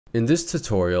In this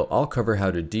tutorial, I'll cover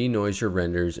how to denoise your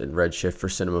renders in Redshift for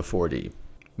Cinema 4D.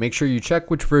 Make sure you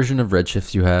check which version of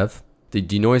Redshift you have. The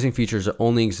denoising features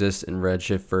only exist in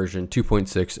Redshift version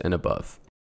 2.6 and above.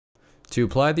 To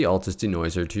apply the altus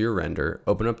denoiser to your render,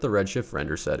 open up the Redshift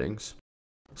render settings,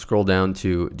 scroll down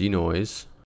to denoise,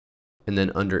 and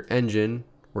then under engine,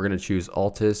 we're going to choose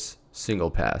altus single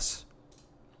pass.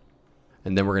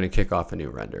 And then we're going to kick off a new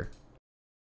render.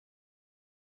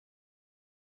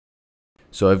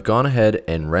 So I've gone ahead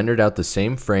and rendered out the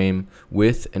same frame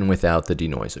with and without the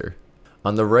denoiser.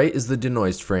 On the right is the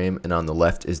denoised frame and on the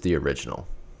left is the original.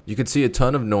 You can see a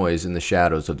ton of noise in the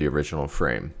shadows of the original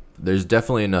frame. There's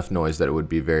definitely enough noise that it would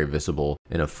be very visible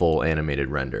in a full animated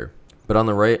render. But on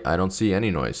the right, I don't see any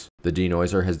noise. The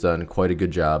denoiser has done quite a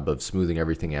good job of smoothing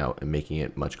everything out and making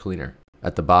it much cleaner.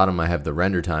 At the bottom, I have the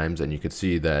render times, and you can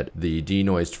see that the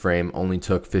denoised frame only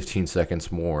took 15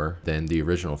 seconds more than the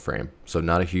original frame, so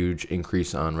not a huge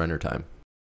increase on render time.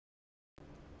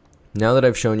 Now that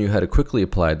I've shown you how to quickly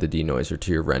apply the denoiser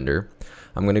to your render,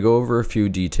 I'm going to go over a few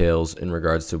details in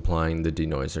regards to applying the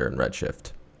denoiser in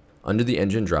Redshift. Under the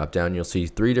engine dropdown, you'll see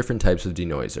 3 different types of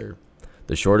denoiser.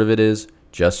 The short of it is,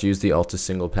 just use the altus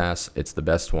single pass, it's the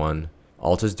best one.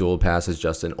 Altus dual pass is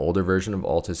just an older version of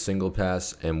altus single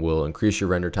pass and will increase your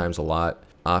render times a lot.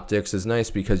 Optics is nice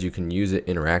because you can use it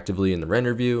interactively in the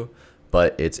render view,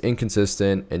 but it's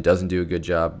inconsistent and doesn't do a good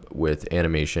job with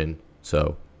animation,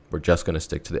 so we're just going to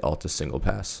stick to the altus single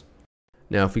pass.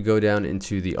 Now if we go down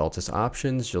into the altus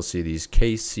options, you'll see these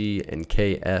KC and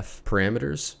KF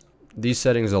parameters. These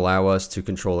settings allow us to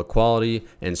control the quality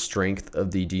and strength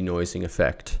of the denoising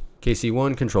effect.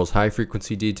 KC1 controls high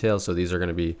frequency details, so these are going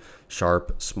to be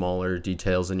sharp, smaller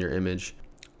details in your image.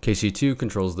 KC2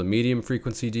 controls the medium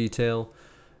frequency detail,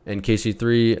 and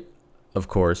KC3, of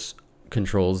course,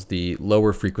 controls the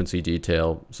lower frequency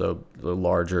detail, so the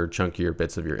larger, chunkier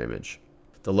bits of your image.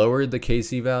 The lower the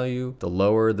KC value, the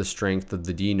lower the strength of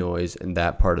the denoise in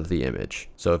that part of the image.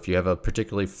 So if you have a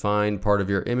particularly fine part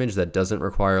of your image that doesn't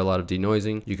require a lot of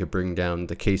denoising, you could bring down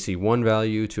the KC1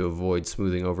 value to avoid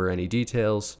smoothing over any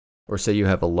details. Or say you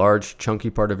have a large chunky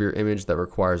part of your image that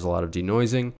requires a lot of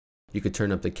denoising, you could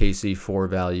turn up the KC4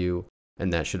 value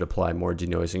and that should apply more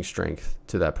denoising strength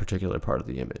to that particular part of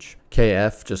the image.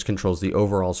 KF just controls the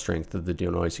overall strength of the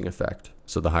denoising effect.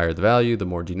 So the higher the value, the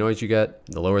more denoise you get,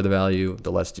 the lower the value,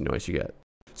 the less denoise you get.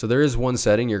 So there is one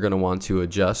setting you're going to want to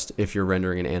adjust if you're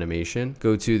rendering an animation.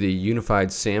 Go to the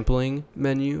Unified Sampling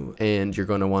menu and you're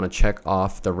going to want to check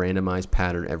off the Randomized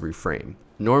Pattern every frame.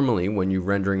 Normally, when you're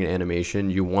rendering an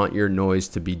animation, you want your noise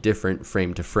to be different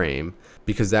frame to frame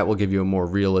because that will give you a more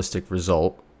realistic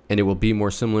result and it will be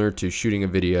more similar to shooting a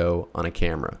video on a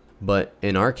camera. But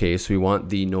in our case, we want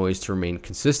the noise to remain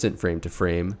consistent frame to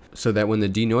frame so that when the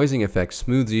denoising effect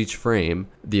smooths each frame,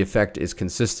 the effect is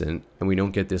consistent and we don't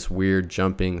get this weird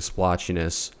jumping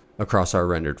splotchiness across our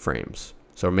rendered frames.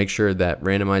 So make sure that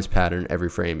Randomized Pattern every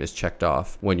frame is checked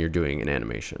off when you're doing an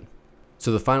animation.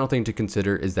 So the final thing to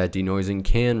consider is that denoising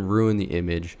can ruin the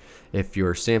image if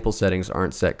your sample settings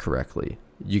aren't set correctly.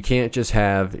 You can't just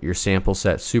have your sample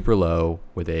set super low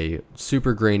with a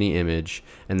super grainy image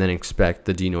and then expect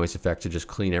the denoise effect to just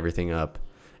clean everything up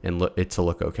and it to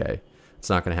look okay. It's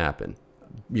not going to happen.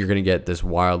 You're going to get this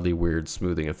wildly weird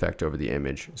smoothing effect over the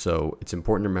image. So it's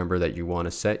important to remember that you want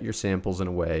to set your samples in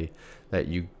a way that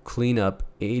you clean up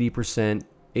 80%,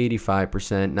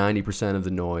 85%, 90% of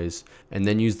the noise, and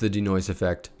then use the denoise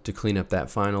effect to clean up that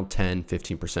final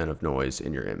 10-15% of noise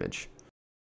in your image.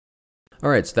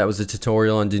 Alright, so that was a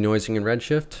tutorial on denoising in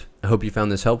Redshift. I hope you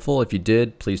found this helpful. If you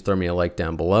did, please throw me a like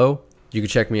down below. You can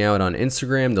check me out on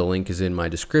Instagram. The link is in my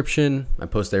description. I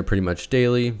post there pretty much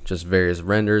daily, just various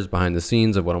renders behind the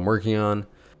scenes of what I'm working on.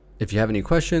 If you have any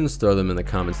questions, throw them in the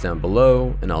comments down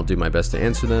below, and I'll do my best to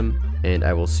answer them. And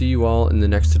I will see you all in the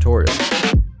next tutorial.